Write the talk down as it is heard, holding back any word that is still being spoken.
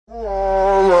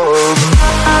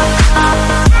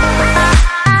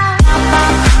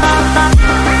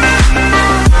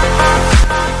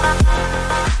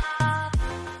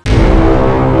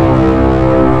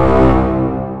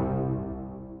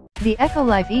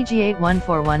ECHOLIFE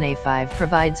EG8141A5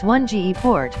 provides 1 GE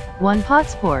port, 1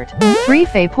 POTS port, 3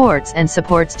 FA ports and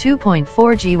supports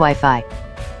 2.4G Wi-Fi.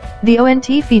 The ONT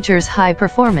features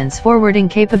high-performance forwarding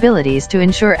capabilities to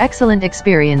ensure excellent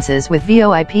experiences with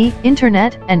VoIP,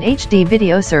 Internet, and HD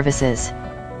video services.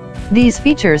 These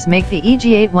features make the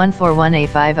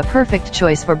EG8141A5 a perfect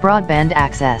choice for broadband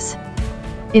access.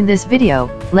 In this video,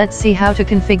 let's see how to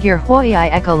configure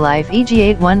HUAWEI ECHOLIFE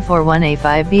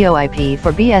EG8141A5 VoIP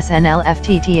for BSNL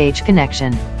FTTH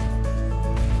connection.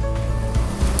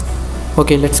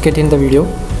 Okay, let's get in the video.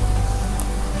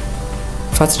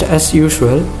 First, as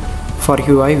usual, for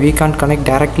HUAWEI we can't connect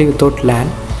directly without LAN.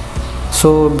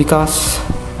 So because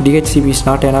DHCP is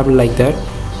not enabled like that,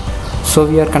 so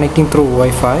we are connecting through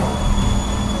Wi-Fi.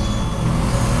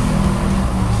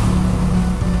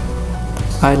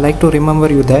 I like to remember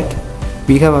you that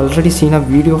we have already seen a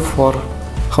video for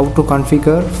how to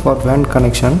configure for WAN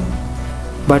connection,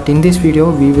 but in this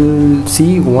video we will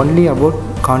see only about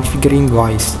configuring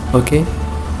voice. Okay,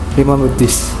 remember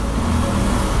this.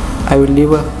 I will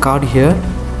leave a card here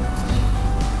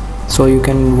so you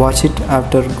can watch it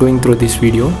after going through this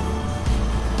video.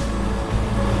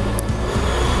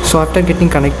 So after getting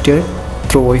connected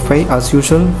through Wi-Fi, as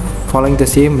usual, following the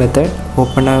same method,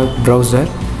 open a browser.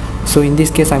 So in this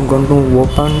case I'm going to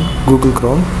open Google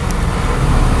Chrome.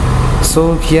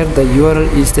 So here the URL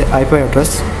is the IP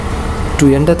address.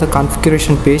 To enter the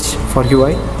configuration page for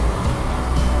HUAWEI,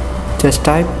 just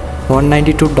type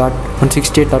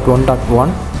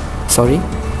 192.168.1.1 sorry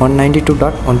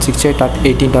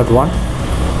 192.168.18.1.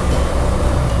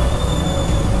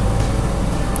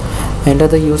 Enter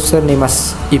the username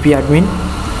as epadmin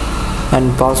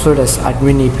and password as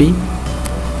admin ep.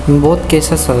 In both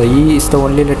cases, E is the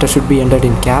only letter should be entered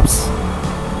in caps,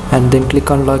 and then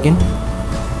click on login.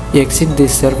 Exit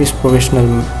this service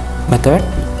provisional method.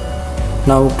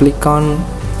 Now click on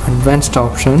advanced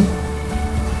option.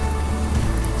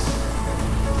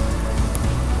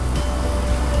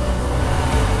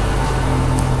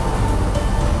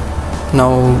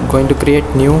 Now going to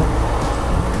create new.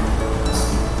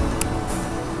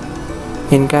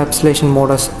 Encapsulation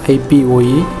mode as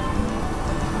IPOE.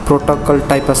 Protocol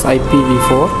type as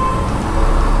IPv4,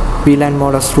 VLAN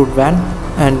mode as root WAN,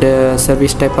 and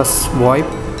service type as VoIP.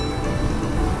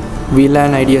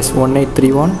 VLAN ID as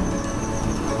 1831,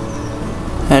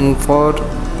 and for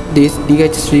this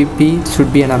DHCP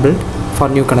should be enabled for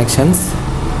new connections,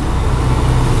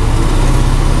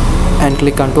 and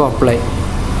click on to apply.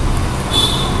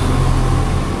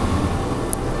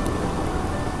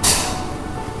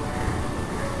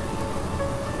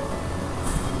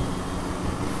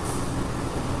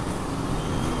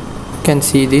 Can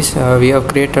see this, we have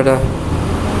created a.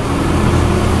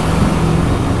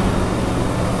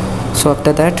 So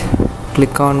after that,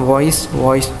 click on voice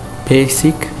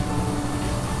basic.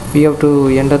 We have to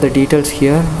enter the details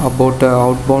here about the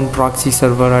outbound proxy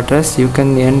server address. You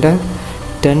can enter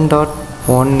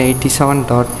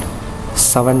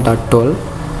 10.187.7.12,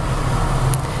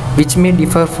 which may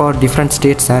differ for different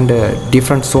states and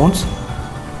different zones.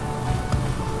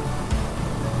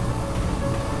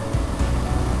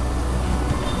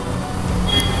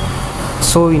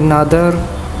 So in other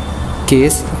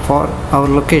case, for our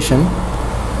location,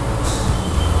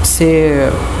 say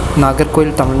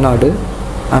Nagarkoil, Tamil Nadu,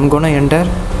 I'm gonna enter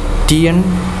tn.ftth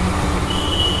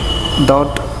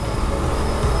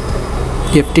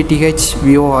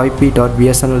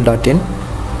voip.bsnl.in.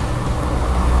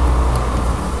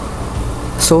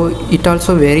 So it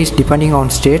also varies depending on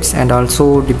states and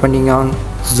also depending on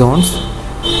zones.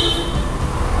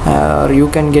 You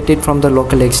can get it from the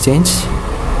local exchange.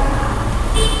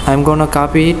 I'm gonna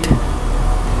copy it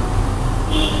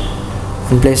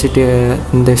and place it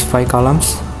in these 5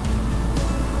 columns.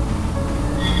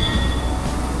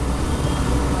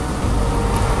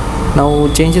 Now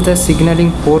change the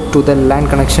signaling port to the LAN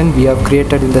connection we have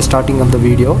created in the starting of the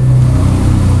video.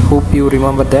 Hope you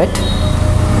remember that.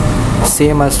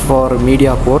 Same as for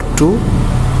media port 2.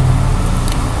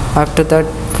 After that,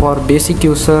 for basic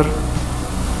user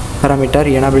parameter,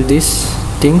 enable these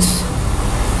things.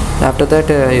 After that,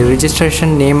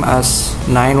 registration name as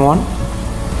 91,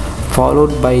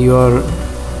 followed by your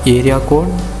area code,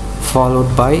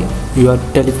 followed by your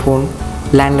telephone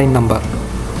landline number.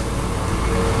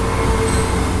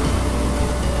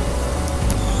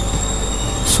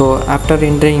 So after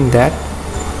entering that,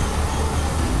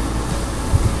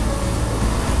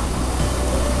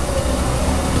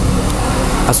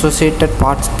 associated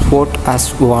parts port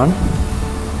as 1,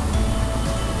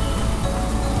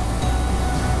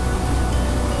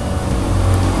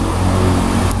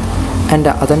 and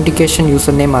the authentication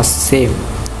username as same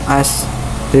as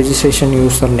registration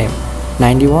username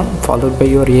 91 followed by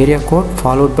your area code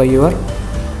followed by your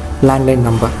landline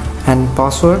number, and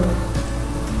password,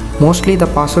 mostly the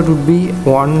password would be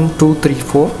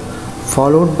 1234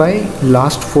 followed by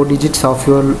last 4 digits of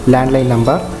your landline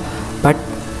number, but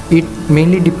it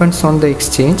mainly depends on the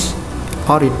exchange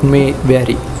or it may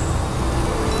vary.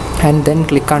 And then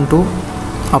click on to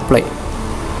apply.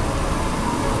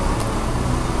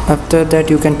 After that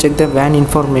you can check the WAN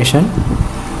information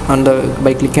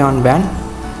by clicking on WAN.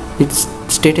 Its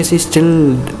status is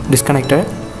still disconnected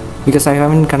because I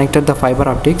haven't connected the fiber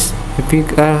optics. If you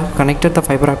connected the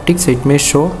fiber optics, it may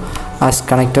show as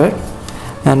connected.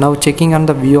 And now checking on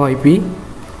the VoIP,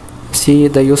 see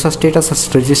the user status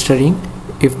is registering.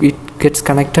 If it gets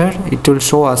connected, it will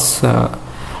show as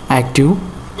active.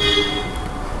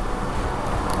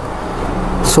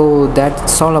 So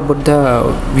that's all about the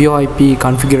VoIP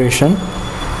configuration.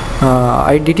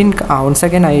 I didn't once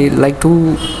again I like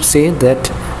to say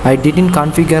that I didn't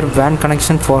configure WAN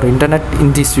connection for internet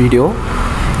in this video.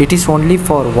 It is only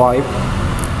for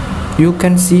VoIP. You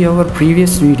can see our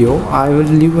previous video. I will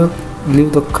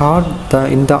leave the card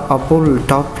in the upper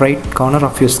top right corner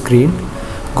of your screen.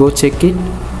 Go check it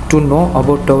to know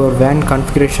about our WAN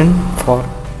configuration for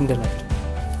internet.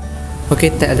 Okay,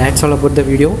 that's all about the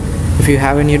video. If you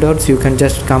have any doubts, you can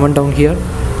just comment down here,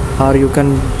 or you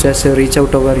can just reach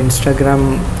out to our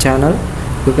Instagram channel.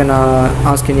 You can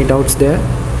ask any doubts there.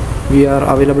 We are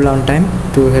available on time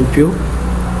to help you.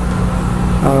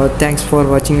 Thanks for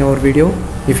watching our video.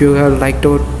 If you have liked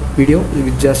our video,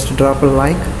 just drop a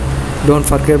like. Don't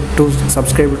forget to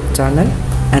subscribe to the channel,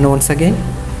 and once again,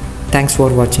 thanks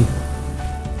for watching.